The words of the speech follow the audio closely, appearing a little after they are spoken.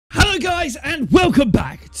guys, and welcome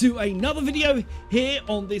back to another video here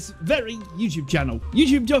on this very YouTube channel,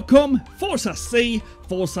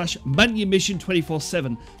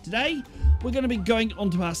 youtube.com/c/manumission247. Today we're going to be going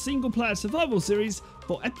onto our single player survival series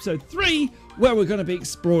for episode 3, where we're going to be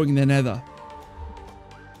exploring the Nether.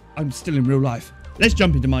 I'm still in real life. Let's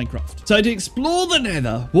jump into Minecraft. So to explore the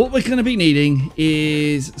Nether, what we're going to be needing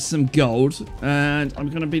is some gold, and I'm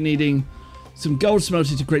going to be needing some gold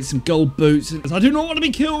smelted to create some gold boots. I do not want to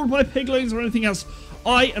be killed by piglins or anything else.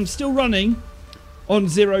 I am still running on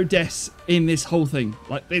 0 deaths in this whole thing.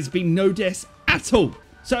 Like, there's been no deaths at all.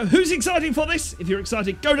 So who's excited for this? If you're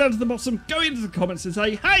excited, go down to the bottom, go into the comments and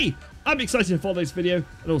say, hey, I'm excited for this video.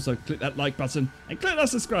 And also click that like button and click that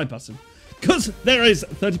subscribe button, because there is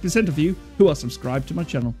 30% of you who are subscribed to my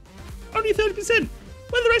channel. Only 30%.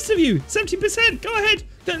 Where are the rest of you? 70%. Go ahead,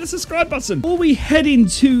 click the subscribe button. Before we head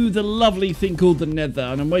into the lovely thing called the Nether,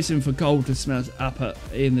 and I'm waiting for gold to smelt up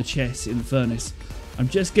in the chest in the furnace, I'm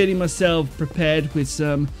just getting myself prepared with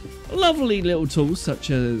some lovely little tools such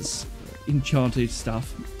as enchanted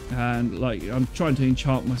stuff, and like I'm trying to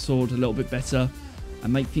enchant my sword a little bit better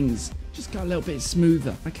and make things just go a little bit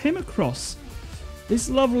smoother. I came across this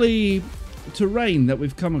lovely terrain that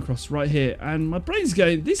we've come across right here, and my brain's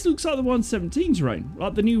going, this looks like the 1.17 terrain,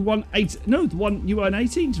 like the new 1.8, no, the new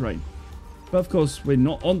 1.18 terrain. But of course we're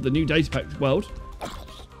not on the new data pack world.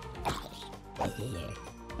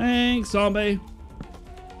 Thanks, zombie.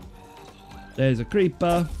 There's a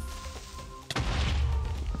creeper.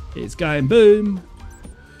 It's going boom.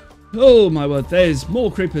 Oh my word, there's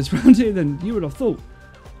more creepers around here than you would have thought.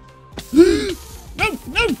 No,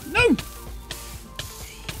 no, no!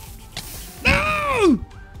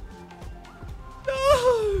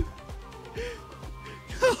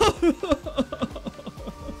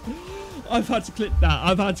 I've had to clip that.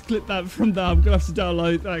 I've had to clip that from there. I'm going to have to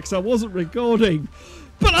download that because I wasn't recording.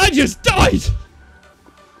 But I just died!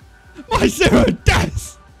 My 0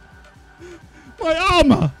 deaths! My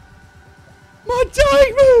armor! My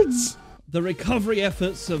diamonds! The recovery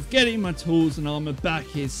efforts of getting my tools and armor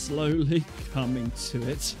back is slowly coming to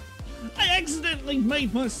it. I accidentally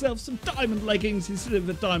made myself some diamond leggings instead of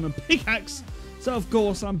a diamond pickaxe. So of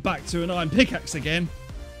course I'm back to an iron pickaxe again.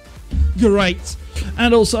 Great.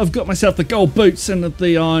 And also I've got myself the gold boots and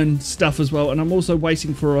the iron stuff as well, and I'm also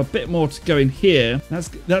waiting for a bit more to go in here.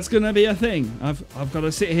 That's gonna be a thing. I've got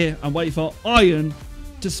to sit here and wait for iron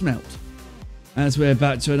to smelt. As we're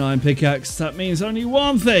back to an iron pickaxe, that means only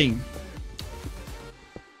one thing: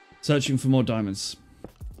 searching for more diamonds.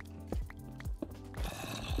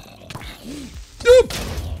 Oop!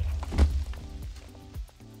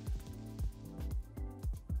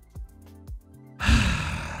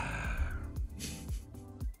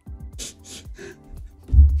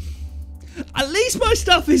 At least my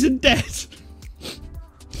stuff isn't dead.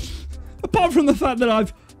 Apart from the fact that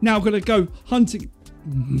I've now got to go hunting.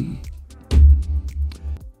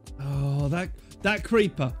 Oh, that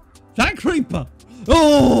creeper. That creeper.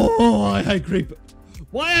 Oh, I hate creeper.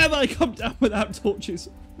 Why have I come down without torches?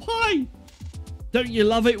 Why? Don't you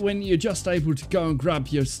love it when you're just able to go and grab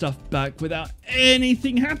your stuff back without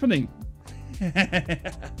anything happening?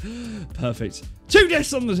 Perfect. 2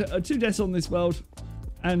 deaths on this world.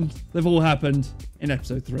 And they've all happened in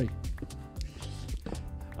episode 3.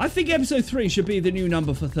 I think episode 3 should be the new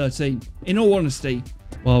number for 13. In all honesty,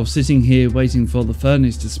 while sitting here waiting for the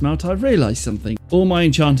furnace to smelt, I realised something. All my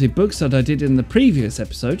enchanted books that I did in the previous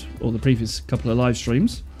episode, or the previous couple of live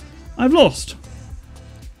streams, I've lost.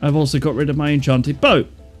 I've also got rid of my enchanted bow.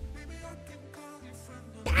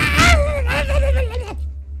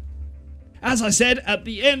 As I said at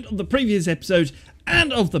the end of the previous episode,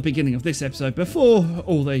 and of the beginning of this episode, before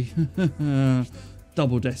all the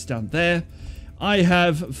double deaths down there, I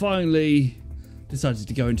have finally decided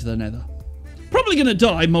to go into the Nether. Probably going to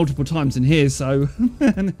die multiple times in here, so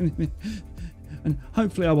and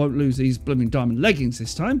hopefully I won't lose these blooming diamond leggings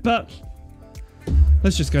this time, but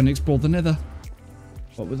let's just go and explore the Nether.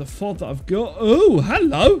 What with the fog that I've got? Oh,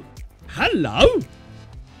 hello! Hello!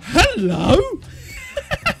 Hello!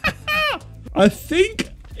 I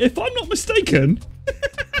think, if I'm not mistaken,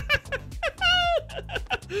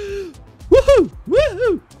 woohoo!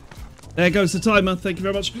 Woohoo! There goes the timer. Thank you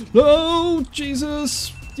very much. Oh,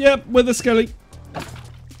 Jesus. Yep, with a skelly.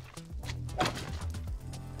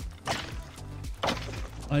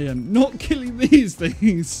 I am not killing these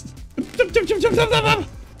things.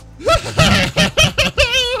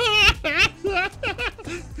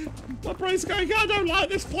 My brain's going, I don't like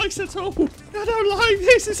this place at all. I don't like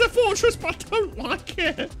this. It's a fortress, but I don't like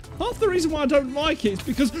it. Half the reason why I don't like it is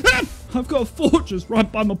because I've got a fortress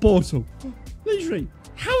right by my portal. Literally,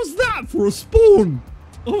 how's that for a spawn?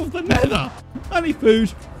 of the Nether. I need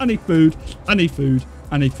food. I need food. I need food.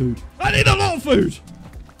 I need food. I need a lot of food.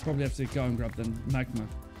 Probably have to go and grab the magma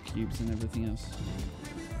cubes and everything else.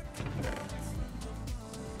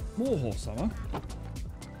 More horse armor.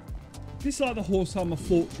 This is like the horse armor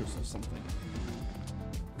fortress or something.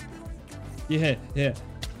 Yeah, yeah.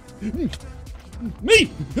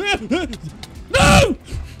 Me! No!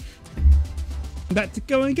 Back to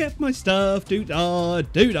go and get my stuff, doo-dah,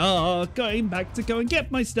 doo-dah. Going back to go and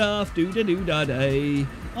get my stuff, doo-da-doo-da-day.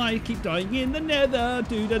 I keep dying in the Nether,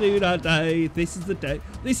 doo-da-doo-da-day. This is the day.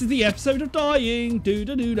 This is the episode of dying,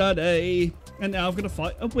 doo-da-doo-da-day. And now I'm gonna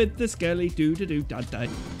fight up with the skelly, doo-da-doo-da-day.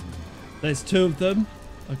 There's 2 of them.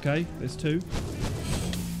 Okay, there's 2.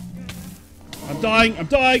 I'm dying, I'm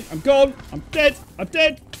dying, I'm gone, I'm dead, I'm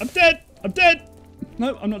dead, I'm dead, I'm dead.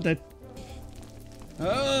 No, I'm not dead.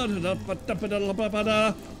 Oh,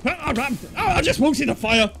 I just walked into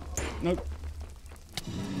fire. Nope.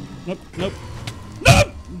 Nope, nope. Nope!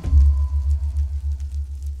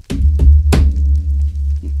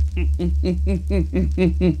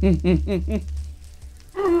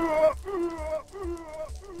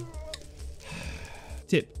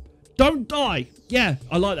 Tip. Don't die. Yeah,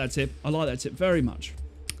 I like that tip. I like that tip very much.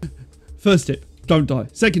 First tip, don't die.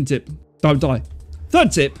 Second tip, don't die.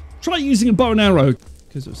 Third tip, try using a bow and arrow.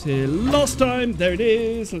 Because it was here last time. There it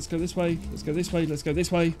is. Let's go this way. Let's go this way. Let's go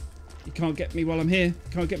this way. You can't get me while I'm here.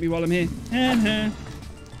 Can't get me while I'm here.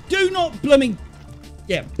 Do not blooming...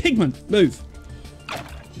 Yeah, pigment, move.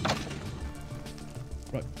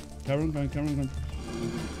 Right, carry on going, carry on going.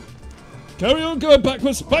 Carry on going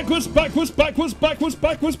backwards, backwards, backwards, backwards, backwards,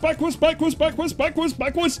 backwards, backwards, backwards, backwards, backwards,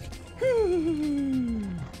 backwards.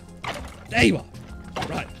 There you are.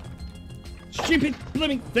 Right. Stupid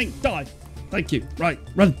blooming thing, die. Thank you. Right,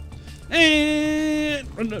 run. And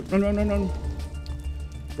run, run, run, run, run.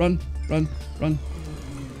 Run, run, run.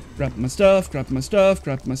 Grab my stuff, grab my stuff,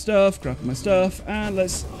 grab my stuff, grab my stuff, and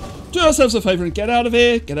let's do ourselves a favour and get out of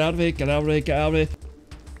here, get out of here, get out of here, get out of here.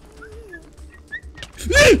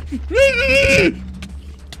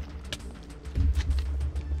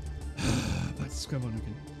 Back to square one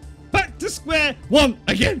again. Back to square one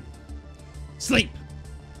again. Sleep.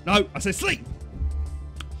 No, I said sleep.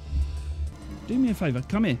 Do me a favour.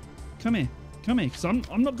 Come here. Come here. Come here. Because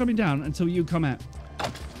I'm not coming down until you come out.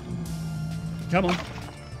 Come on.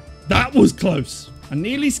 That was close. I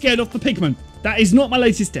nearly scared off the pigment. That is not my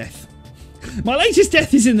latest death. My latest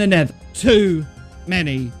death is in the Nether. Too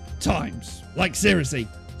many times. Like seriously.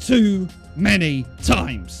 Too many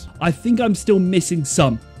times. I think I'm still missing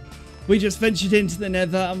some. We just ventured into the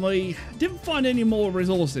Nether and we didn't find any more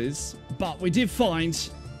resources. But we did find...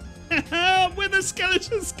 with a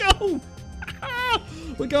skeleton skull.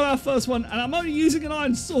 We got our first one, and I'm only using an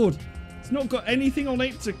iron sword. It's not got anything on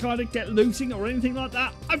it to kind of get looting or anything like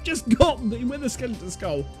that. I've just got the with a skeleton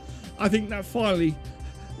skull. I think that finally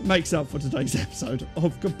makes up for today's episode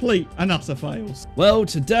of complete and utter fails. Well,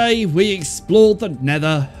 today we explored the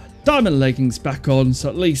Nether. Diamond leggings back on, so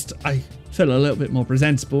at least I feel a little bit more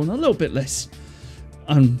presentable and a little bit less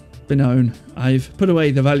unbeknown. I've put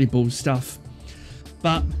away the valuable stuff,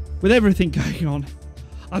 but with everything going on,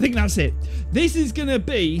 I think that's it. This is going to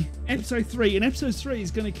be episode 3, and episode 3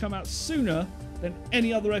 is going to come out sooner than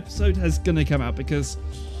any other episode has going to come out because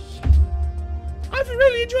I've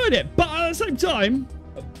really enjoyed it. But at the same time,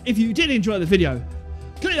 if you did enjoy the video,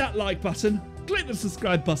 click that like button, click the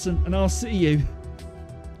subscribe button, and I'll see you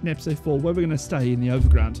in episode 4 where we're going to stay in the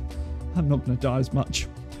overground. I'm not going to die as much.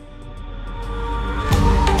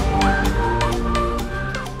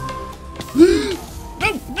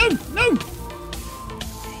 No, no, no!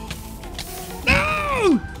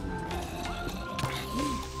 No!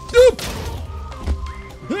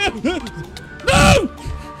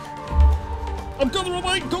 I've gone the wrong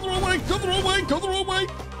way, gone the wrong way, gone the wrong way, gone the wrong way.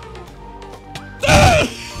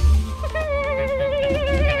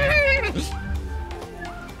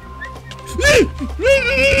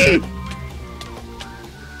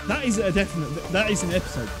 That is a definite, that is an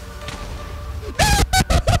episode.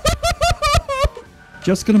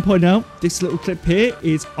 Just going to point out, this little clip here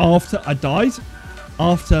is after I died,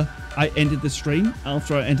 after I ended the stream,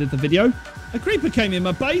 after I ended the video. A creeper came in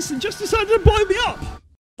my base and just decided to blow me up.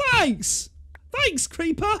 Thanks. Thanks,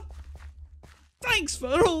 creeper. Thanks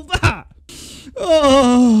for all that.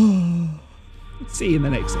 Oh. See you in the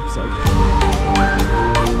next episode.